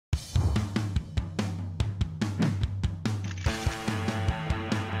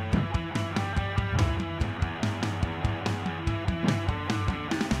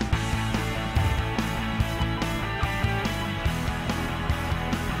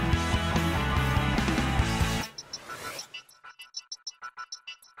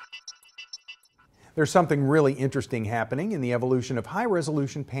There's something really interesting happening in the evolution of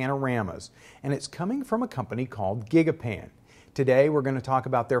high-resolution panoramas, and it's coming from a company called GigaPan. Today we're going to talk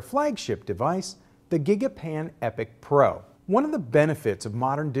about their flagship device, the GigaPan Epic Pro. One of the benefits of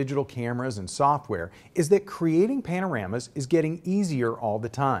modern digital cameras and software is that creating panoramas is getting easier all the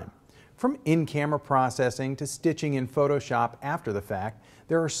time. From in-camera processing to stitching in Photoshop after the fact,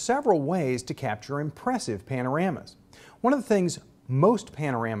 there are several ways to capture impressive panoramas. One of the things most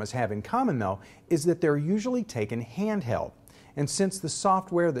panoramas have in common, though, is that they're usually taken handheld. And since the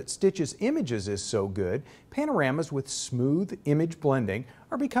software that stitches images is so good, panoramas with smooth image blending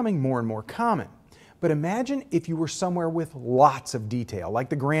are becoming more and more common. But imagine if you were somewhere with lots of detail, like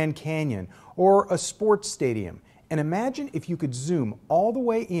the Grand Canyon or a sports stadium. And imagine if you could zoom all the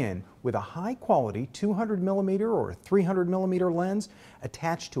way in with a high-quality 200mm or 300mm lens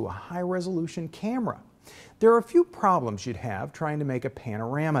attached to a high-resolution camera. There are a few problems you'd have trying to make a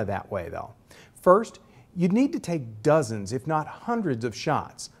panorama that way, though. First, you'd need to take dozens, if not hundreds of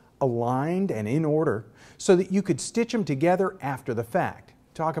shots, aligned and in order, so that you could stitch them together after the fact.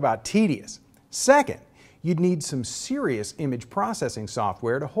 Talk about tedious. Second, you'd need some serious image processing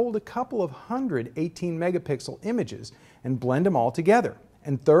software to hold a couple of hundred 18-megapixel images and blend them all together.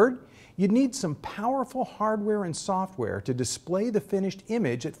 And third, you'd need some powerful hardware and software to display the finished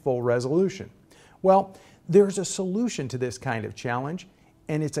image at full resolution. Well, there's a solution to this kind of challenge,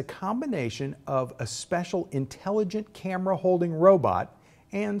 and it's a combination of a special intelligent camera-holding robot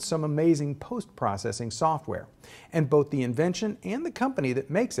and some amazing post-processing software. And both the invention and the company that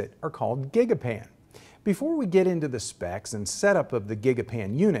makes it are called GigaPan. Before we get into the specs and setup of the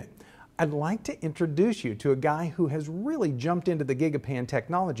GigaPan unit, I'd like to introduce you to a guy who has really jumped into the GigaPan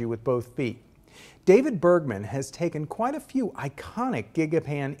technology with both feet. David Bergman has taken quite a few iconic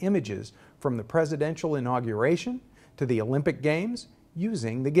GigaPan images from the presidential inauguration to the Olympic Games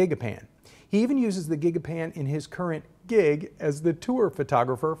using the GigaPan. He even uses the GigaPan in his current gig as the tour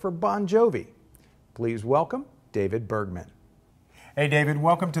photographer for Bon Jovi. Please welcome David Bergman. Hey David,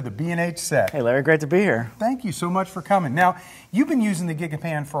 welcome to the B&H set. Hey Larry, great to be here. Thank you so much for coming. Now, you've been using the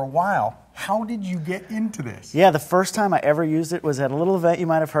GigaPan for a while. How did you get into this? Yeah, the first time I ever used it was at a little event, you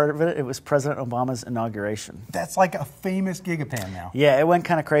might have heard of it. It was President Obama's inauguration. That's like a famous GigaPan now. Yeah, it went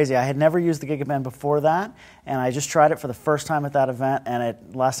kind of crazy. I had never used the GigaPan before that, and I just tried it for the first time at that event,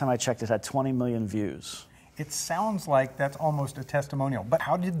 and last time I checked, it had 20 million views. It sounds like that's almost a testimonial, but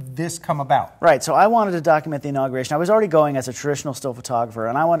how did this come about? Right, so I wanted to document the inauguration. I was already going as a traditional still photographer,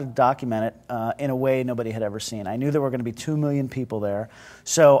 and I wanted to document it in a way nobody had ever seen. I knew there were going to be 2 million people there,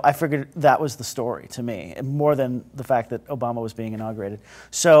 so I figured that was the story to me, more than the fact that Obama was being inaugurated.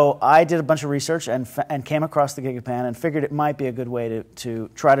 So I did a bunch of research and came across the GigaPan and figured it might be a good way to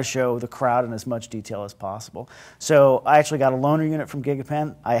try to show the crowd in as much detail as possible. So I actually got a loaner unit from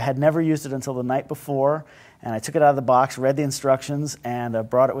GigaPan. I had never used it until the night before, and I took it out of the box, read the instructions, and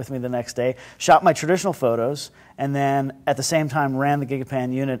brought it with me the next day. Shot my traditional photos, and then at the same time ran the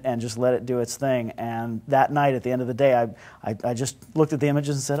GigaPan unit and just let it do its thing. And that night, at the end of the day, I just looked at the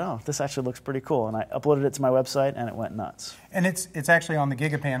images and said, oh, this actually looks pretty cool. And I uploaded it to my website, and it went nuts. And it's actually on the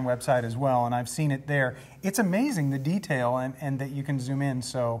GigaPan website as well, and I've seen it there. It's amazing, the detail, and that you can zoom in,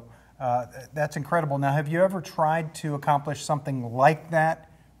 so that's incredible. Now, have you ever tried to accomplish something like that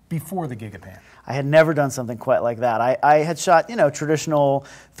before the GigaPan? I had never done something quite like that. I had shot, traditional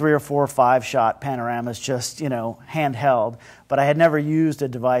 3 or 4 or 5 shot panoramas, just, handheld, but I had never used a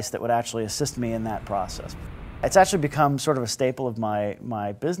device that would actually assist me in that process. It's actually become sort of a staple of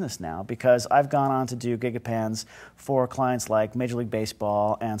my business now, because I've gone on to do GigaPans for clients like Major League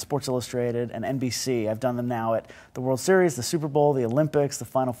Baseball and Sports Illustrated and NBC. I've done them now at the World Series, the Super Bowl, the Olympics, the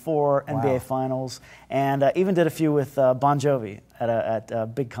Final Four, wow, NBA Finals, and even did a few with Bon Jovi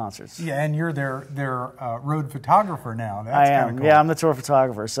at big concerts. Yeah, and you're their road photographer now. That's I am. Cool. Yeah, I'm the tour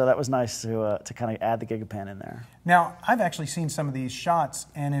photographer, so that was nice to kind of add the GigaPan in there. Now, I've actually seen some of these shots,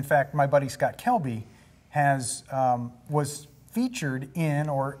 and in fact, my buddy Scott Kelby was featured in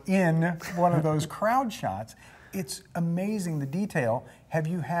one of those crowd shots. It's amazing, the detail. Have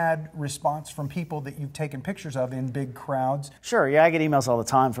you had response from people that you've taken pictures of in big crowds? Sure, yeah, I get emails all the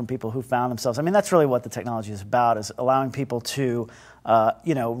time from people who found themselves. I mean, that's really what the technology is about, is allowing people to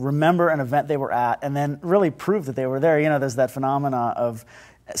remember an event they were at and then really prove that they were there. There's that phenomena of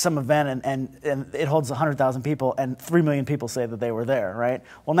some event and it holds 100,000 people and 3 million people say that they were there, right?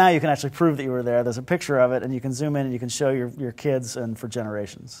 Well, now you can actually prove that you were there. There's a picture of it, and you can zoom in and you can show your kids and for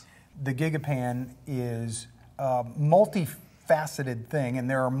generations. The GigaPan is a multifaceted thing, and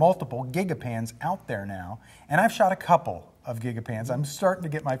there are multiple GigaPans out there now, and I've shot a couple of GigaPans. I'm starting to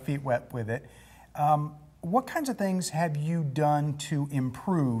get my feet wet with it. What kinds of things have you done to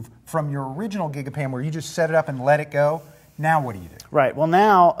improve from your original GigaPan where you just set it up and let it go? Now what do you do? Right. Well,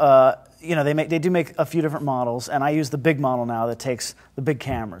 now you know, they do make a few different models, and I use the big model now that takes the big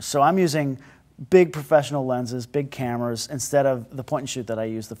cameras. So I'm using big professional lenses, big cameras, instead of the point and shoot that I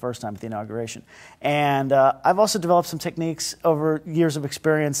used the first time at the inauguration. And I've also developed some techniques over years of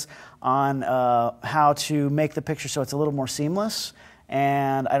experience on how to make the picture so it's a little more seamless.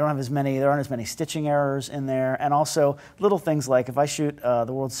 And I don't have there aren't as many stitching errors in there. And also little things like if I shoot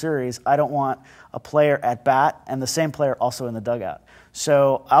the World Series, I don't want a player at bat and the same player also in the dugout.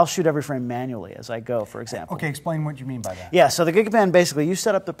 So I'll shoot every frame manually as I go, for example. Okay, explain what you mean by that. Yeah, so the GigaPan, basically, you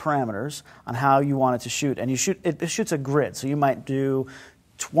set up the parameters on how you want it to shoot, and it shoots a grid. So you might do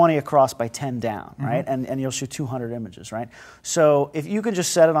 20 across by 10 down, right? And you'll shoot 200 images, right? So if you can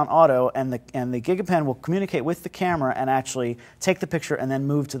just set it on auto, and the GigaPan will communicate with the camera and actually take the picture and then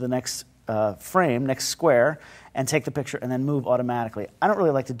move to the next frame, next square, and take the picture and then move automatically. I don't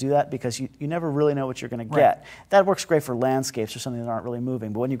really like to do that because you never really know what you're going to get. Right. That works great for landscapes or something that aren't really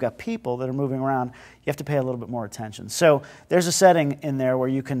moving, but when you've got people that are moving around, you have to pay a little bit more attention. So there's a setting in there where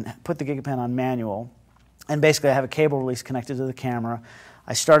you can put the GigaPan on manual, and basically I have a cable release connected to the camera.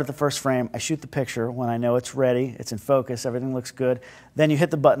 I start at the first frame, I shoot the picture. When I know it's ready, it's in focus, everything looks good, then you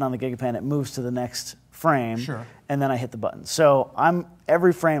hit the button on the GigaPan, it moves to the next frame, sure, and then I hit the button. So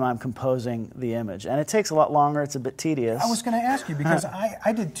every frame I'm composing the image, and it takes a lot longer, it's a bit tedious. I was going to ask you, because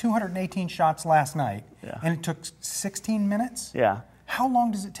I did 218 shots last night, yeah, and it took 16 minutes? Yeah. How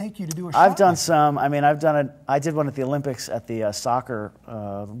long does it take you to do a shot? I've done some. I mean, I did one at the Olympics at the soccer,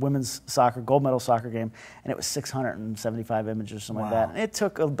 women's soccer, gold medal soccer game, and it was 675 images or something like that. And it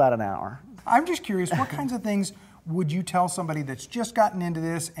took about an hour. I'm just curious, what kinds of things would you tell somebody that's just gotten into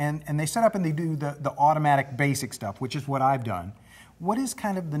this and they set up and they do the automatic basic stuff, which is what I've done? What is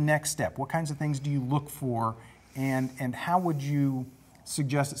kind of the next step? What kinds of things do you look for, and how would you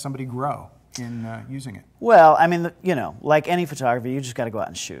suggest that somebody grow in using it? Well, I mean, you know, like any photography, you just got to go out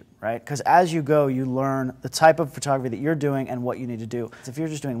and shoot, right? Because as you go, you learn the type of photography that you're doing and what you need to do. If you're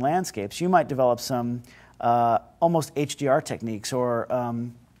just doing landscapes, you might develop some almost HDR techniques, or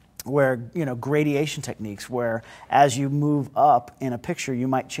where, you know, gradation techniques, where as you move up in a picture, you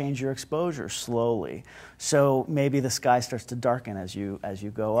might change your exposure slowly. So maybe the sky starts to darken as you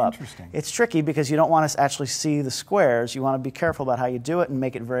go up. Interesting. It's tricky because you don't want to actually see the squares. You want to be careful about how you do it and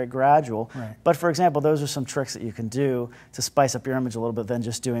make it very gradual. Right. But for example, those are some tricks that you can do to spice up your image a little bit than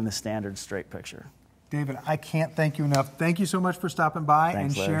just doing the standard straight picture. David, I can't thank you enough. Thank you so much for stopping by.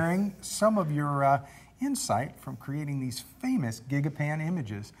 Thanks, and Larry. sharing some of your insight from creating these famous GigaPan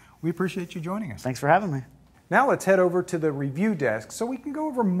images. We appreciate you joining us. Thanks for having me. Now let's head over to the review desk so we can go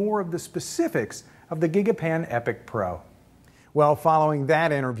over more of the specifics of the GigaPan Epic Pro. Well, following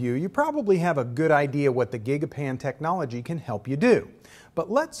that interview, you probably have a good idea what the GigaPan technology can help you do.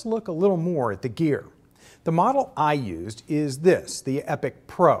 But let's look a little more at the gear. The model I used is this, the Epic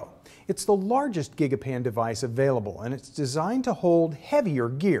Pro. It's the largest GigaPan device available, and it's designed to hold heavier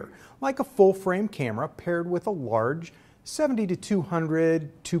gear, like a full-frame camera paired with a large 70 to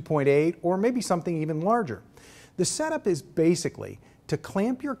 200, 2.8, or maybe something even larger. The setup is basically to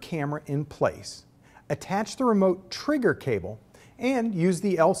clamp your camera in place, attach the remote trigger cable, and use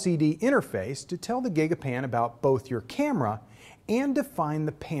the LCD interface to tell the GigaPan about both your camera and define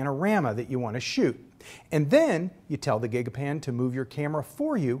the panorama that you want to shoot. And then you tell the GigaPan to move your camera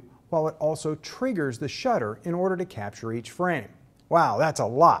for you while it also triggers the shutter in order to capture each frame. Wow, that's a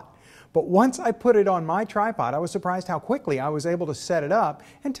lot. But once I put it on my tripod, I was surprised how quickly I was able to set it up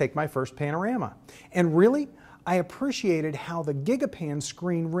and take my first panorama. And really, I appreciated how the GigaPan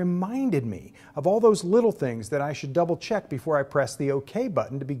screen reminded me of all those little things that I should double check before I press the OK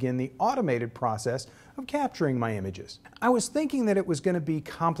button to begin the automated process of capturing my images. I was thinking that it was going to be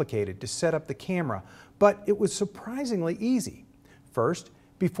complicated to set up the camera, but it was surprisingly easy. First,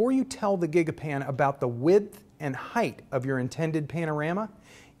 before you tell the GigaPan about the width and height of your intended panorama,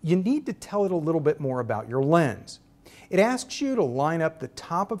 you need to tell it a little bit more about your lens. It asks you to line up the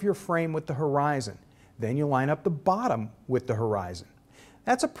top of your frame with the horizon. Then you line up the bottom with the horizon.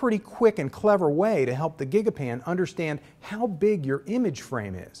 That's a pretty quick and clever way to help the GigaPan understand how big your image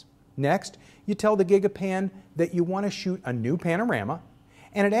frame is. Next, you tell the GigaPan that you want to shoot a new panorama,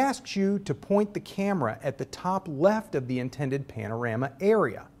 and it asks you to point the camera at the top left of the intended panorama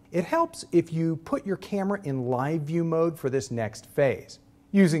area. It helps if you put your camera in live view mode for this next phase.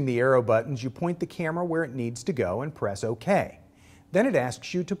 Using the arrow buttons, you point the camera where it needs to go and press OK. Then it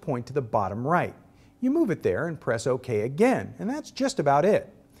asks you to point to the bottom right. You move it there and press OK again, and that's just about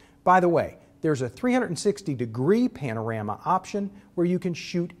it. By the way, there's a 360-degree panorama option where you can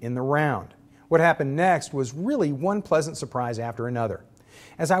shoot in the round. What happened next was really one pleasant surprise after another.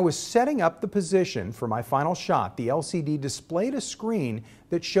 As I was setting up the position for my final shot, the LCD displayed a screen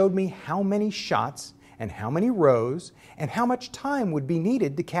that showed me how many shots and how many rows and how much time would be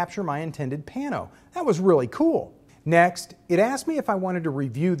needed to capture my intended pano. That was really cool. Next, it asked me if I wanted to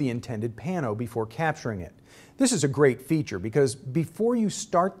review the intended pano before capturing it. This is a great feature because before you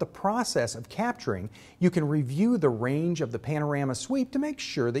start the process of capturing, you can review the range of the panorama sweep to make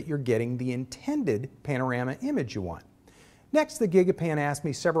sure that you're getting the intended panorama image you want. Next, the GigaPan asked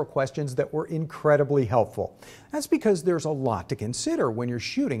me several questions that were incredibly helpful. That's because there's a lot to consider when you're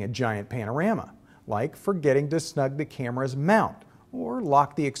shooting a giant panorama, like forgetting to snug the camera's mount, or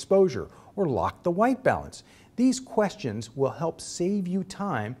lock the exposure, or lock the white balance. These questions will help save you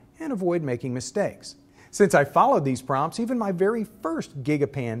time and avoid making mistakes. Since I followed these prompts, even my very first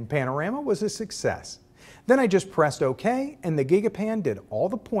GigaPan panorama was a success. Then I just pressed OK, and the GigaPan did all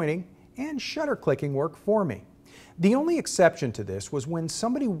the pointing and shutter clicking work for me. The only exception to this was when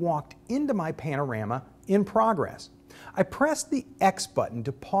somebody walked into my panorama in progress. I pressed the X button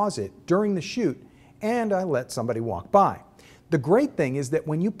to pause it during the shoot, and I let somebody walk by. The great thing is that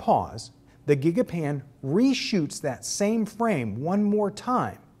when you pause, the GigaPan reshoots that same frame one more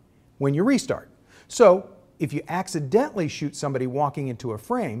time when you restart. So if you accidentally shoot somebody walking into a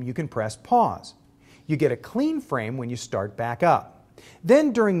frame, you can press pause. You get a clean frame when you start back up.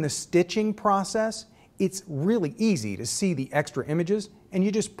 Then during the stitching process, it's really easy to see the extra images, and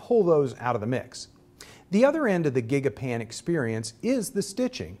you just pull those out of the mix. The other end of the GigaPan experience is the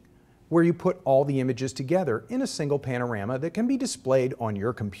stitching, where you put all the images together in a single panorama that can be displayed on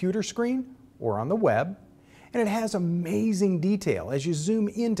your computer screen or on the web, and it has amazing detail as you zoom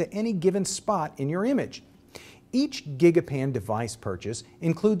into any given spot in your image. Each GigaPan device purchase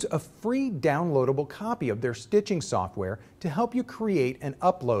includes a free downloadable copy of their stitching software to help you create and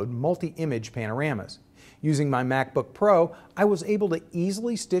upload multi-image panoramas. Using my MacBook Pro, I was able to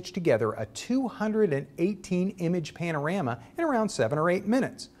easily stitch together a 218-image panorama in around 7 or 8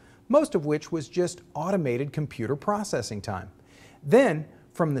 minutes, most of which was just automated computer processing time. Then,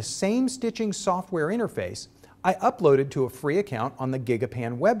 from the same stitching software interface, I uploaded to a free account on the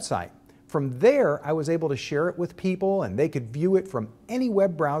GigaPan website. From there, I was able to share it with people, and they could view it from any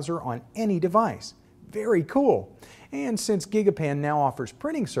web browser on any device. Very cool. And since GigaPan now offers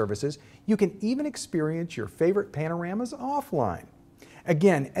printing services, you can even experience your favorite panoramas offline.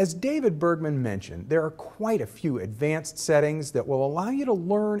 Again, as David Bergman mentioned, there are quite a few advanced settings that will allow you to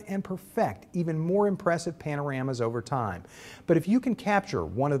learn and perfect even more impressive panoramas over time. But if you can capture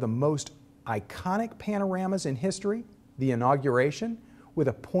one of the most iconic panoramas in history, the inauguration, with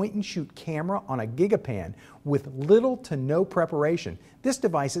a point-and-shoot camera on a GigaPan with little to no preparation, this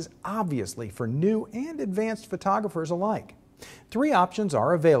device is obviously for new and advanced photographers alike. 3 options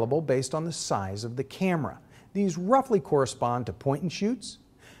are available based on the size of the camera. These roughly correspond to point-and-shoots,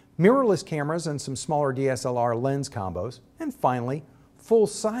 mirrorless cameras and some smaller DSLR lens combos, and finally,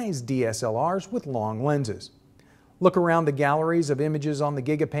 full-size DSLRs with long lenses. Look around the galleries of images on the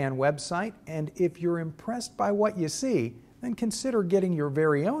GigaPan website, and if you're impressed by what you see, then consider getting your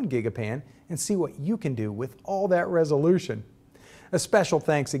very own GigaPan and see what you can do with all that resolution. A special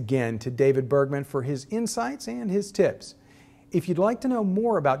thanks again to David Bergman for his insights and his tips. If you'd like to know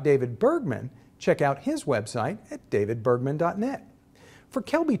more about David Bergman, check out his website at davidbergman.net. For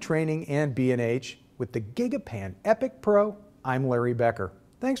Kelby Training and B&H, with the GigaPan Epic Pro, I'm Larry Becker.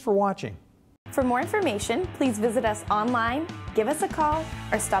 Thanks for watching. For more information, please visit us online, give us a call,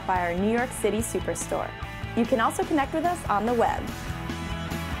 or stop by our New York City Superstore. You can also connect with us on the web.